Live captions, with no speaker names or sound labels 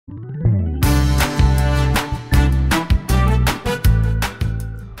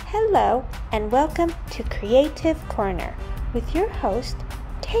Hello and welcome to Creative Corner with your host,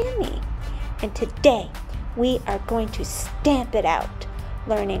 Tammy. And today we are going to stamp it out,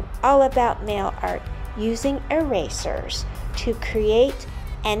 learning all about mail art using erasers to create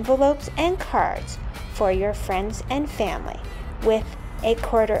envelopes and cards for your friends and family with a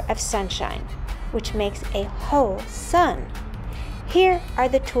quarter of sunshine, which makes a whole sun. Here are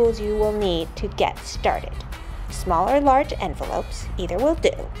the tools you will need to get started. Small or large envelopes, either will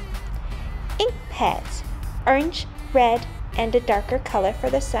do. Ink pads, orange, red, and a darker color for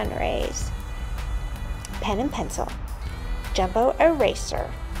the sun rays. Pen and pencil, jumbo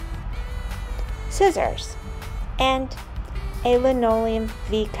eraser, scissors, and a linoleum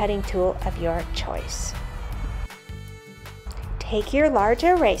V-cutting tool of your choice. Take your large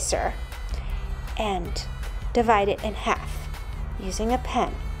eraser and divide it in half using a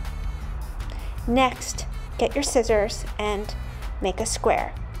pen. Next, get your scissors and make a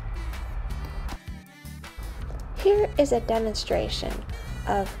square. Here is a demonstration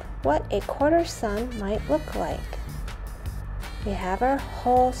of what a quarter sun might look like. We have our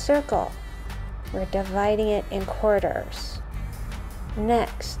whole circle. We're dividing it in quarters.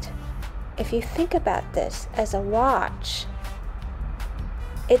 Next, if you think about this as a watch,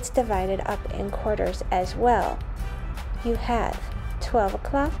 it's divided up in quarters as well. You have 12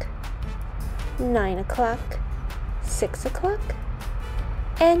 o'clock, 9 o'clock, 6 o'clock,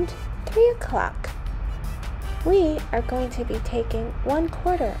 and 3 o'clock. We are going to be taking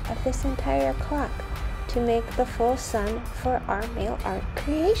 1/4 of this entire clock to make the full sun for our mail art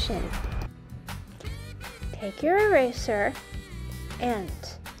creation. Take your eraser and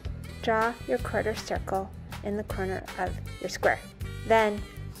draw your quarter circle in the corner of your square. Then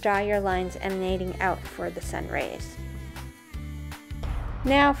draw your lines emanating out for the sun rays.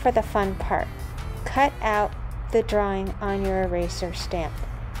 Now for the fun part. Cut out the drawing on your eraser stamp,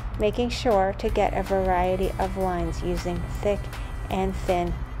 making sure to get a variety of lines using thick and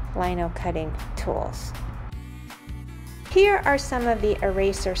thin lino cutting tools. Here are some of the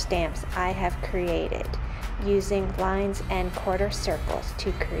eraser stamps I have created using lines and quarter circles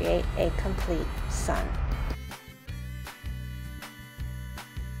to create a complete sun.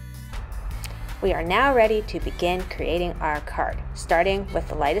 We are now ready to begin creating our card, starting with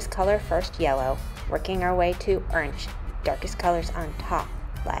the lightest color first, yellow, working our way to orange, darkest colors on top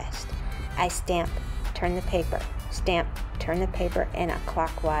last. I stamp, turn the paper, stamp, turn the paper in a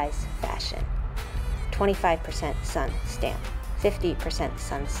clockwise fashion. 25% sun stamp, 50%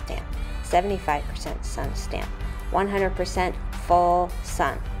 sun stamp, 75% sun stamp, 100% full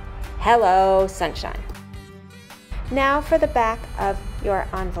sun. Hello, sunshine. Now for the back of your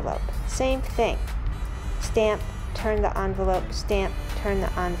envelope. Same thing. Stamp, turn the envelope, stamp, turn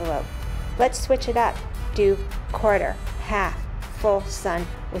the envelope. Let's switch it up. Do quarter, half, full sun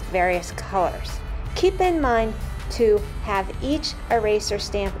with various colors. Keep in mind to have each eraser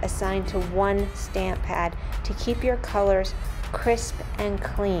stamp assigned to one stamp pad to keep your colors crisp and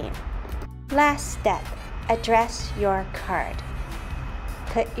clean. Last step, address your card.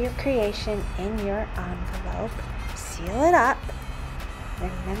 Put your creation in your envelope, seal it up.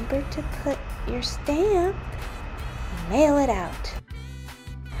 Remember to put your stamp, mail it out.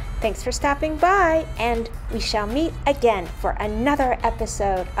 Thanks for stopping by, and we shall meet again for another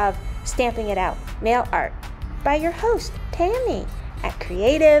episode of Stamping It Out Mail Art by your host, Tammy, at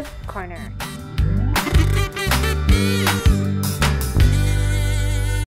Creative Corner.